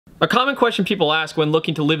A common question people ask when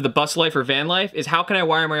looking to live the bus life or van life is how can I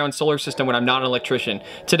wire my own solar system when I'm not an electrician?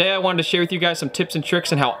 Today I wanted to share with you guys some tips and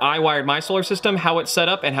tricks on how I wired my solar system, how it's set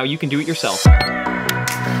up, and how you can do it yourself.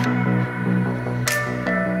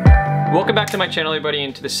 Welcome back to my channel, everybody,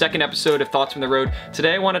 and to the second episode of Thoughts from the Road.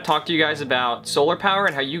 Today I want to talk to you guys about solar power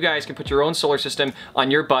and how you guys can put your own solar system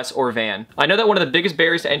on your bus or van. I know that one of the biggest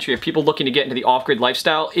barriers to entry of people looking to get into the off-grid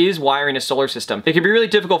lifestyle is wiring a solar system. It can be really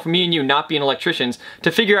difficult for me and you, not being electricians,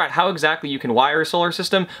 to figure out how exactly you can wire a solar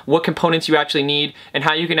system, what components you actually need, and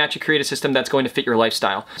how you can actually create a system that's going to fit your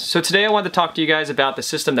lifestyle. So today I wanted to talk to you guys about the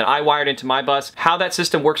system that I wired into my bus, how that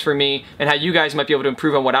system works for me, and how you guys might be able to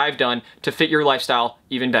improve on what I've done to fit your lifestyle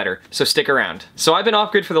even better. So stick around. So I've been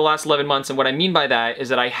off-grid for the last 11 months, and what I mean by that is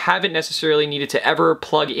that I haven't necessarily needed to ever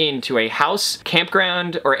plug into a house,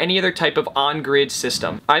 campground, or any other type of on-grid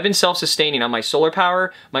system. I've been self-sustaining on my solar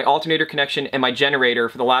power, my alternator connection, and my generator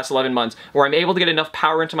for the last 11 months, where I'm able to get enough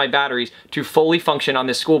power into my batteries to fully function on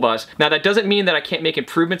this school bus. Now that doesn't mean that I can't make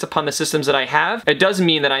improvements upon the systems that I have. It does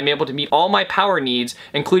mean that I'm able to meet all my power needs,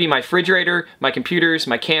 including my refrigerator, my computers,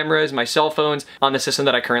 my cameras, my cell phones, on the system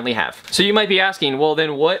that I currently have. So you might be asking, well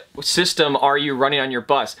then what system are you running on your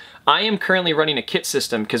bus? I am currently running a kit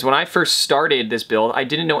system because when I first started this build, I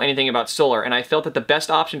didn't know anything about solar, and I felt that the best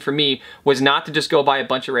option for me was not to just go buy a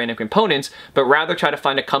bunch of random components, but rather try to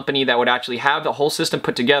find a company that would actually have the whole system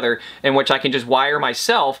put together in which I can just wire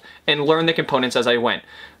myself and learn the components as I went.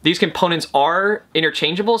 These components are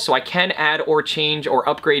interchangeable, so I can add or change or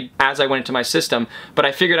upgrade as I went into my system, but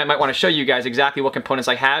I figured I might want to show you guys exactly what components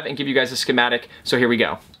I have and give you guys a schematic, so here we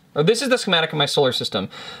go. This is the schematic of my solar system.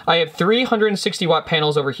 I have 360 watt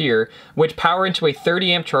panels over here, which power into a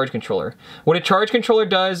 30 amp charge controller. What a charge controller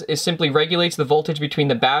does is simply regulates the voltage between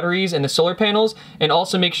the batteries and the solar panels, and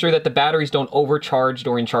also makes sure that the batteries don't overcharge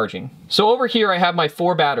during charging. So over here I have my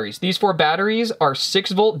 4 batteries. These 4 batteries are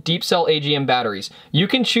 6 volt deep cell AGM batteries. You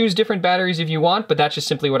can choose different batteries if you want, but that's just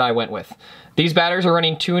simply what I went with. These batteries are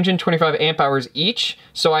running 225 amp hours each,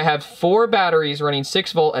 so I have 4 batteries running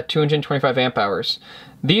 6 volt at 225 amp hours.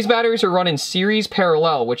 These batteries are run in series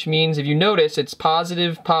parallel, which means if you notice it's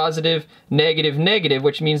positive, positive, negative, negative,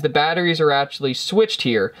 which means the batteries are actually switched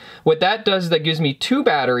here. What that does is that gives me 2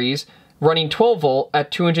 batteries running 12 volt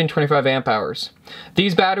at 225 amp hours.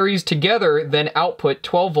 These batteries together then output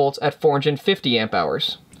 12 volts at 450 amp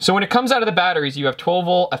hours. So when it comes out of the batteries, you have 12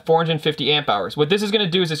 volt at 450 amp hours. What this is gonna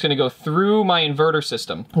do is it's gonna go through my inverter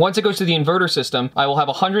system. Once it goes to the inverter system, I will have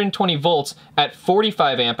 120 volts at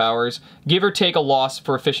 45 amp hours, give or take a loss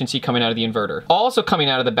for efficiency coming out of the inverter. Also coming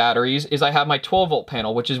out of the batteries is I have my 12 volt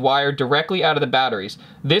panel, which is wired directly out of the batteries.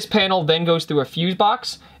 This panel then goes through a fuse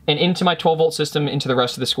box and into my 12 volt system into the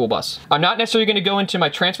rest of the school bus. I'm not necessarily gonna go into my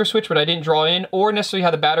transfer switch, but I didn't draw in, or necessarily how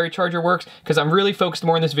the battery charger works, because I'm really focused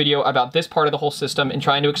more in this video about this part of the whole system and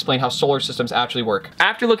trying to explain how solar systems actually work.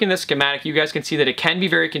 After looking at this schematic, you guys can see that it can be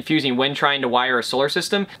very confusing when trying to wire a solar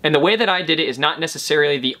system, and the way that I did it is not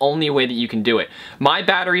necessarily the only way that you can do it. My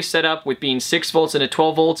battery setup with being 6 volts into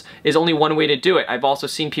 12 volts is only one way to do it. I've also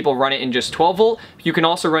seen people run it in just 12 volt. You can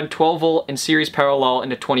also run 12 volt in series parallel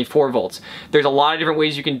into 24 volts. There's a lot of different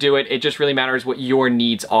ways you can do it. It just really matters what your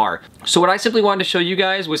needs are. So what I simply wanted to show you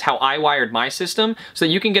guys was how I wired my system so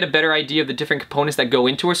that you can get a better idea of the different components that go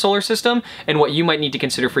into a solar system and what you might need to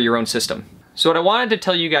consider for your own system. So what I wanted to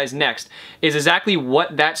tell you guys next is exactly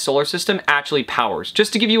what that solar system actually powers,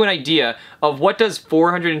 just to give you an idea of what does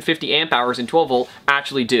 450 amp hours in 12 volt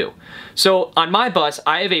actually do. So on my bus,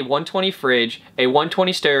 I have a 120 fridge, a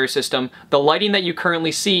 120 stereo system. The lighting that you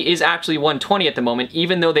currently see is actually 120 at the moment,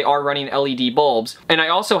 even though they are running LED bulbs. And I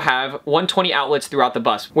also have 120 outlets throughout the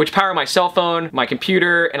bus, which power my cell phone, my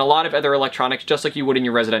computer, and a lot of other electronics, just like you would in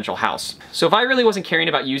your residential house. So if I really wasn't caring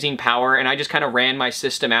about using power and I just kind of ran my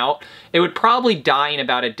system out, it would probably die in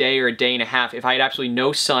about a day or a day and a half if I had absolutely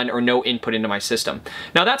no sun or no input into my system.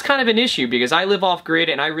 Now that's kind of an issue because I live off grid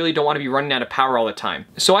and I really don't want to be running out of power all the time.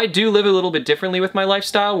 So I do live a little bit differently with my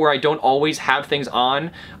lifestyle where I don't always have things on.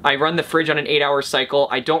 I run the fridge on an 8-hour cycle.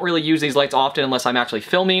 I don't really use these lights often unless I'm actually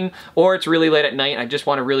filming or it's really late at night and I just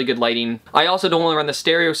want a really good lighting. I also don't want to run the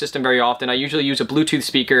stereo system very often. I usually use a Bluetooth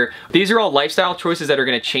speaker. These are all lifestyle choices that are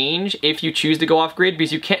going to change if you choose to go off grid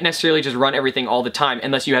because you can't necessarily just run everything all the time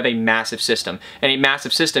unless you have a massive system. And a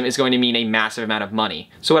massive system is going to mean a massive amount of money.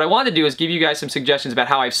 So what I wanted to do is give you guys some suggestions about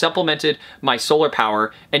how I've supplemented my solar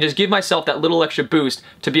power and just give myself that little extra boost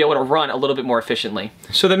to be able to run a little bit more efficiently.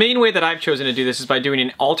 So the main way that I've chosen to do this is by doing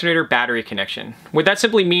an alternator battery connection. What that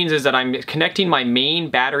simply means is that I'm connecting my main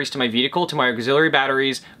batteries to my vehicle to my auxiliary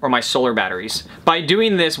batteries or my solar batteries. By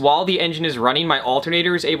doing this while the engine is running, my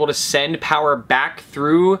alternator is able to send power back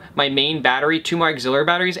through my main battery to my auxiliary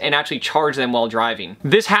batteries and actually charge them while driving.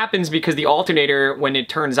 This happens because the alternator, when it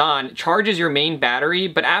turns on, charges your main battery,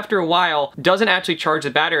 but after a while doesn't actually charge the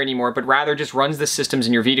battery anymore, but rather just runs the systems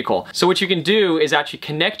in your vehicle. So what you can do is actually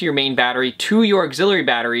connect your main battery to your auxiliary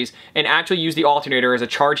batteries and actually use the alternator as a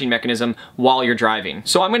charging mechanism while you're driving.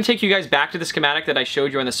 So I'm going to take you guys back to the schematic that I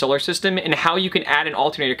showed you on the solar system and how you can add an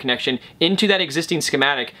alternator connection into that existing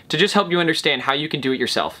schematic to just help you understand how you can do it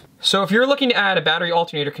yourself. So if you're looking to add a battery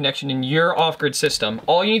alternator connection in your off-grid system,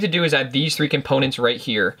 all you need to do is add these three components right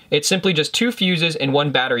here. It's simply just 2 fuses and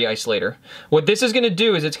 1 battery isolator. What this is going to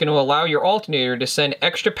do is it's going to allow your alternator to send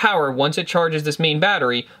extra power once it charges this main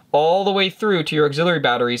battery all the way through to your auxiliary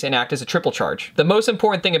batteries and act as a triple charge. The most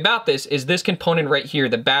important thing about this is this component right here,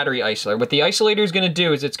 the battery isolator. What the isolator is going to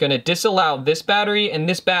do is it's going to disallow this battery and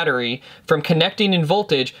this battery from connecting in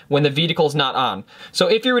voltage when the vehicle's not on. So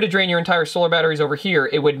if you were to drain your entire solar batteries over here,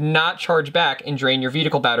 it would not charge back and drain your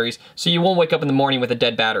vehicle batteries, so you won't wake up in the morning with a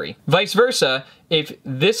dead battery. Vice versa, if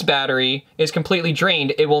this battery is completely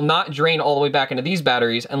drained, it will not drain all the way back into these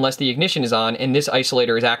batteries unless the ignition is on and this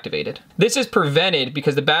isolator is activated. This is prevented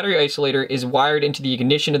because the battery isolator is wired into the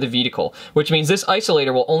ignition of the vehicle, which means this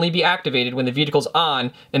isolator will only be activated when the vehicle's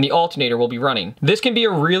on and the alternator will be running. This can be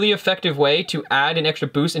a really effective way to add an extra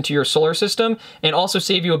boost into your solar system and also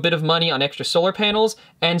save you a bit of money on extra solar panels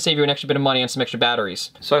and save you an extra bit of money on some extra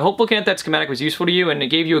batteries. So I hope looking at that schematic was useful to you and it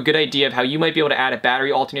gave you a good idea of how you might be able to add a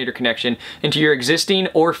battery alternator connection into your existing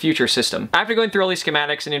or future system. After going through all these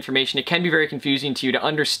schematics and information, it can be very confusing to you to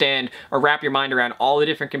understand or wrap your mind around all the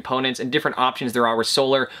different components and different options there are with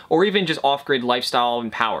solar or even just off-grid lifestyle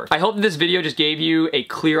and power. I hope that this video just gave you a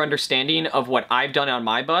clear understanding of what I've done on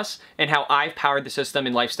my bus and how I've powered the system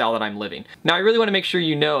and lifestyle that I'm living. Now I really want to make sure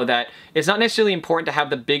you know that it's not necessarily important to have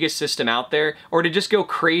the biggest system out there or to just go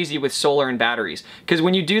crazy with solar and batteries, because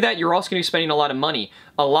when you do that, you're also going to be spending a lot of money.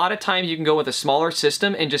 A lot of times you can go with a smaller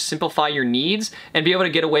system and just simplify your needs and be able to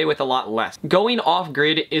get away with a lot less. Going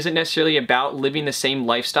off-grid isn't necessarily about living the same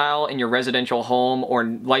lifestyle in your residential home or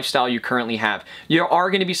lifestyle you currently have. There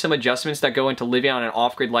are going to be some adjustments that go into living on an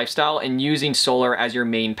off-grid lifestyle and using solar as your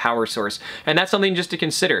main power source. And that's something just to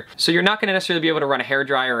consider. So you're not going to necessarily be able to run a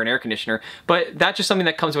hairdryer or an air conditioner, but that's just something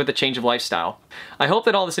that comes with a change of lifestyle. I hope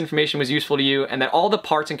that all this information was useful to you and that all the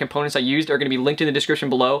parts and components I used are going to be linked in the description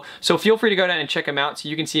below. So feel free to go down and check them out so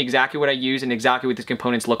you can see exactly what I use and exactly what these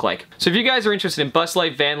components look like. So if you guys are interested in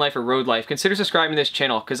Buslife, Vanlife, or Road Life, consider subscribing to this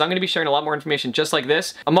channel because I'm going to be sharing a lot more information just like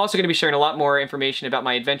this. I'm also going to be sharing a lot more information about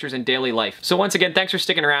my adventures in daily life. So once again, thanks for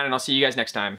sticking around and I'll see you guys next time.